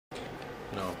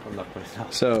I'm not putting it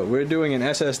out. So we're doing an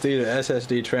SSD to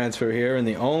SSD transfer here, and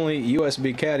the only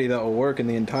USB caddy that will work in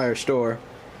the entire store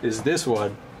is this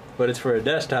one, but it's for a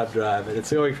desktop drive, and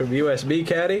it's going from USB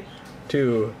caddy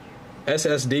to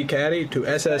SSD caddy to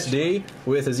SSD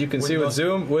with, as you can see with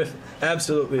zoom, with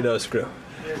absolutely no screw.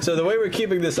 So the way we're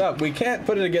keeping this up, we can't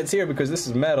put it against here because this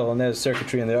is metal and there's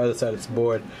circuitry on the other side of the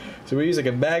board. So we're using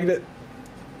a magnet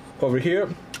over here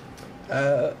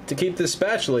to keep this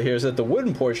spatula here, so that the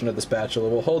wooden portion of the spatula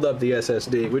will hold up the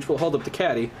SSD, which will hold up the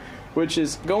caddy, which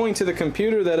is going to the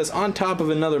computer that is on top of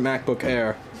another MacBook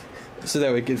Air, so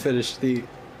that we can finish the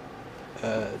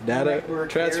data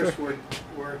transfer.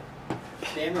 Were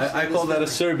I call that a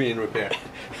Serbian repair.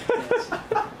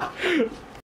 Yes.